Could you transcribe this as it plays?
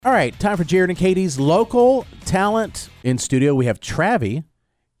All right, time for Jared and Katie's local talent in studio. We have Traahvie,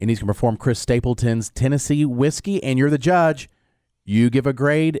 and he's going to perform Chris Stapleton's Tennessee Whiskey, and you're the judge. You give a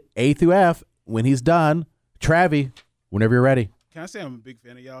grade A through F when he's done. Traahvie, whenever you're ready. Can I say I'm a big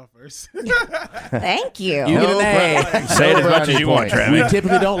fan of y'all first? Thank you. You get an A. Say it as much as you want, Travis. We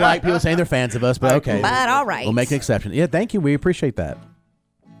typically don't like people saying they're fans of us, but okay. But all right. We'll make an exception. Yeah, thank you. We appreciate that.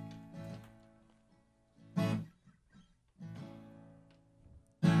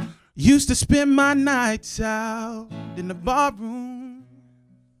 Used to spend my nights out in the barroom.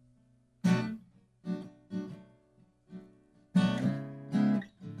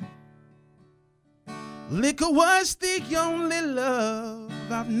 Liquor was the only love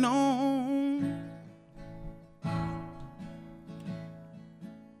I've known.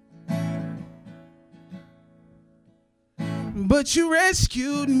 But you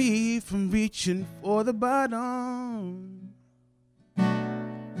rescued me from reaching for the bottom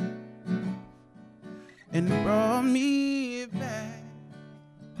and brought me back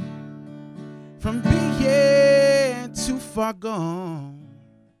from being too far gone.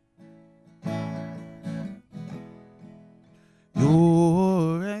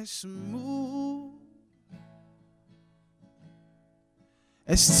 You're as smooth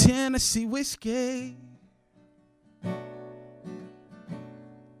as Tennessee whiskey.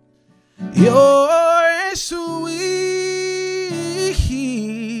 You're as sweet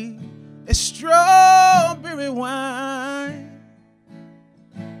as strawberry wine.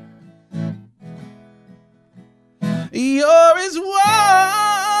 You're as warm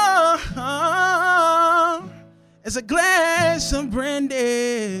as a glass of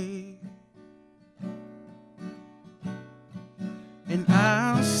brandy. And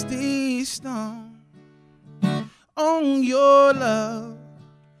I'll stay strong on your love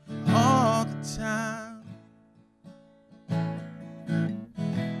all the time.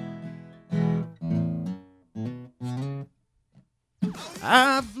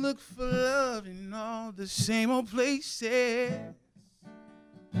 I've looked for love in all the same old places.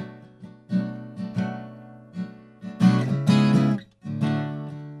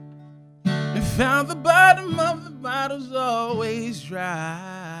 And found the bottom of the bottle's always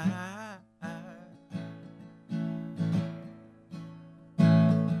dry.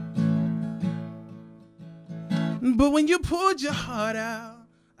 But when you pulled your heart out,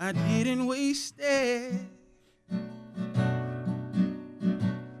 I didn't waste it.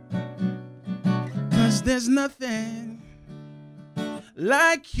 'Cause there's nothing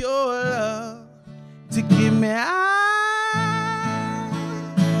like your love to give me out.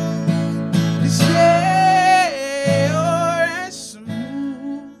 Yeah, you're as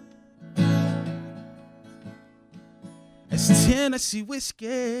smooth as Tennessee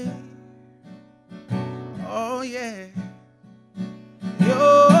whiskey. Oh, yeah.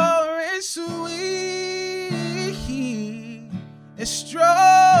 You're as sweet as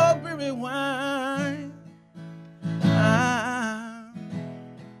strawberry wine.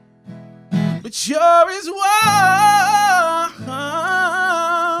 But you're as warm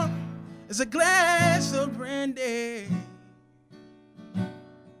as a glass of brandy.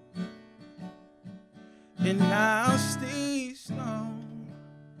 And I'll stay strong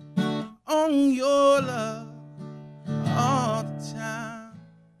on your love all the time.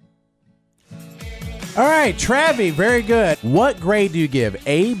 All right, Traahvie, very good. What grade do you give?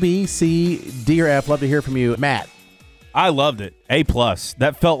 A, B, C, D, or F? Love to hear from you. Matt. I loved it. A+.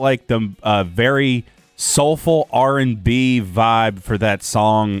 That felt like the very soulful R&B vibe for that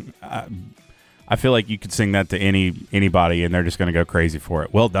song. I feel like you could sing that to anybody, and they're just going to go crazy for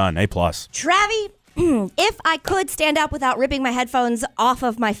it. Well done. A+. Traahvie, if I could stand up without ripping my headphones off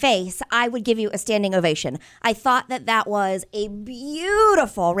of my face, I would give you a standing ovation. I thought that was a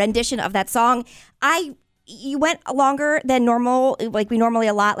beautiful rendition of that song. You went longer than normal, like we normally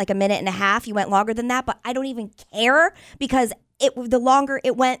allot, like a minute and a half. You went longer than that, but I don't even care because the longer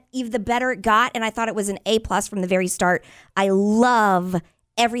it went, even the better it got, and I thought it was an A+ from the very start. I love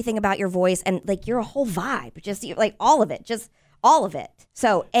everything about your voice, and like you're a whole vibe, just like all of it.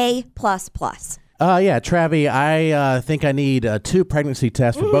 So A++. Yeah, Traahvie, I think I need 2 pregnancy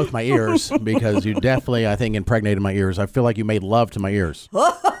tests for both my ears because you definitely, I think, impregnated my ears. I feel like you made love to my ears.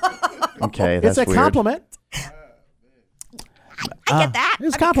 Okay, that's It's a weird. compliment. I get that.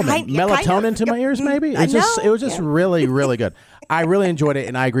 It's a compliment. Melatonin to my ears, maybe? It was just really, really good. I really enjoyed it,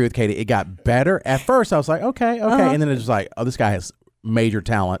 and I agree with Katie. It got better. At first, I was like, okay. And then it was like, oh, this guy has major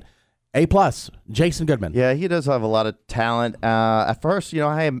talent. A+, Jason Goodman. Yeah, he does have a lot of talent. At first,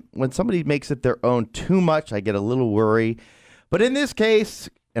 when somebody makes it their own too much, I get a little worried. But in this case,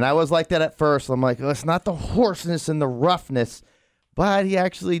 and I was like that at first, I'm like, oh, it's not the hoarseness and the roughness, but he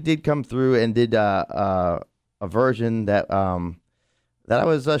actually did come through and did a version that I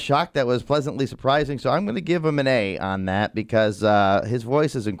was shocked that was pleasantly surprising. So I'm going to give him an A on that because his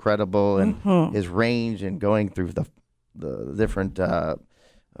voice is incredible and his range and going through the different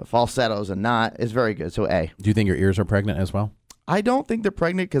falsettos and not is very good. So A. Do you think your ears are pregnant as well? I don't think they're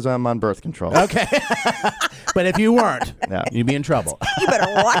pregnant because I'm on birth control. Okay. But if you weren't, you'd be in trouble. You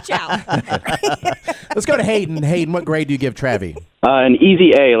better watch out. Let's go to Hayden. Hayden, what grade do you give Traahvie? An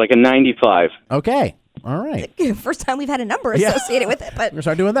easy A, like a 95. Okay. All right. First time we've had a number associated with it, but We're going to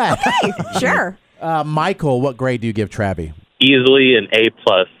start doing that. okay, sure. Michael, what grade do you give Traahvie? Easily an A+.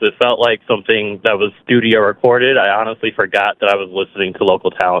 It felt like something that was studio recorded. I honestly forgot that I was listening to local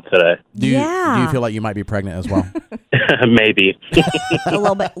talent today. Do you feel like you might be pregnant as well? Maybe. A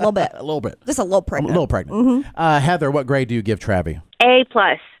little bit. A little bit. Just a little pregnant. A little pregnant. Heather, what grade do you give Traahvie? A+.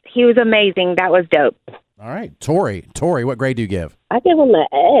 He was amazing. That was dope. All right. Tori, what grade do you give? I give him an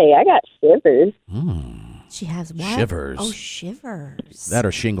A. I got shivers. She has what? Shivers. Oh, shivers. That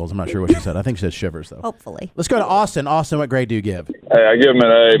or shingles. I'm not sure what she said. I think she said shivers, though. Hopefully. Let's go to Austin. Austin, what grade do you give? Hey, I give him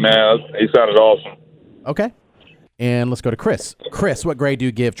an A, man. He sounded awesome. Okay. And let's go to Chris. Chris, what grade do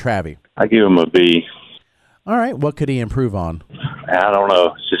you give Traahvie? I give him a B. All right. What could he improve on? I don't know.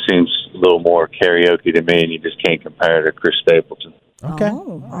 It just seems a little more karaoke to me, and you just can't compare it to Chris Stapleton. Okay.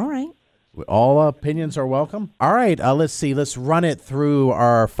 Oh, all right. All opinions are welcome. All right, let's see. Let's run it through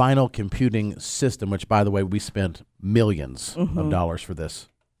our final computing system, which, by the way, we spent millions of dollars for this.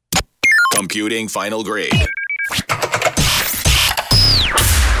 Computing final grade.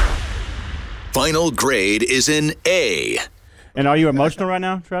 Final grade is an A. And are you emotional right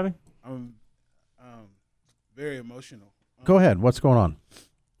now, Traahvie? I'm very emotional. Go ahead. What's going on?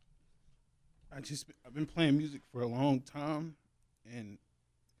 I've been playing music for a long time, and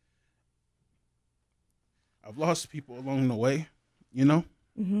I've lost people along the way, you know?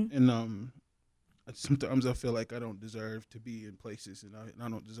 And sometimes I feel like I don't deserve to be in places, and I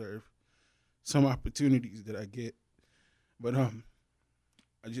don't deserve some opportunities that I get. But I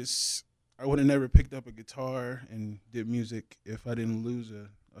would have never picked up a guitar and did music if I didn't lose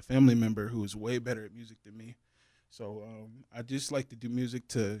a family member who was way better at music than me. So I just like to do music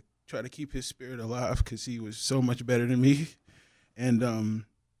to try to keep his spirit alive because he was so much better than me. And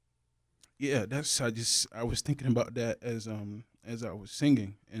yeah, I was thinking about that as I was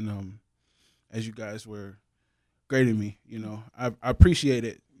singing and as you guys were grading me, you know. I appreciate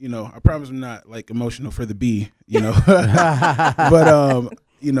it, you know. I promise I'm not like emotional for the B, you know. But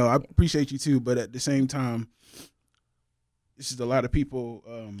you know, I appreciate you too, but at the same time, this is a lot of people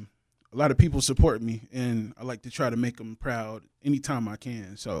support me, and I like to try to make them proud anytime I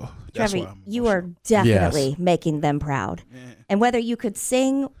can. So that's why I'm you are definitely making them proud. Yeah. And whether you could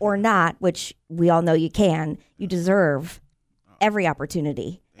sing or not, which we all know you can, you deserve every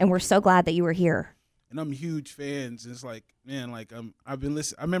opportunity. And we're so glad that you were here. And I'm huge fans. It's like, man, like I've been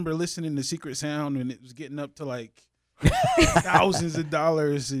listening. I remember listening to Secret Sound when it was getting up to like thousands of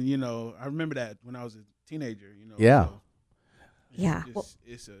dollars, and you know, I remember that when I was a teenager. You know, Yeah. So Yeah.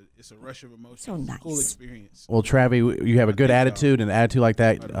 it's a rush of emotions. So nice. Cool experience. Well, Traahvie, you have a good attitude, and an attitude like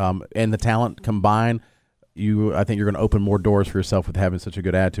that, and the talent combined, I think you're going to open more doors for yourself with having such a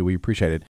good attitude. We appreciate it.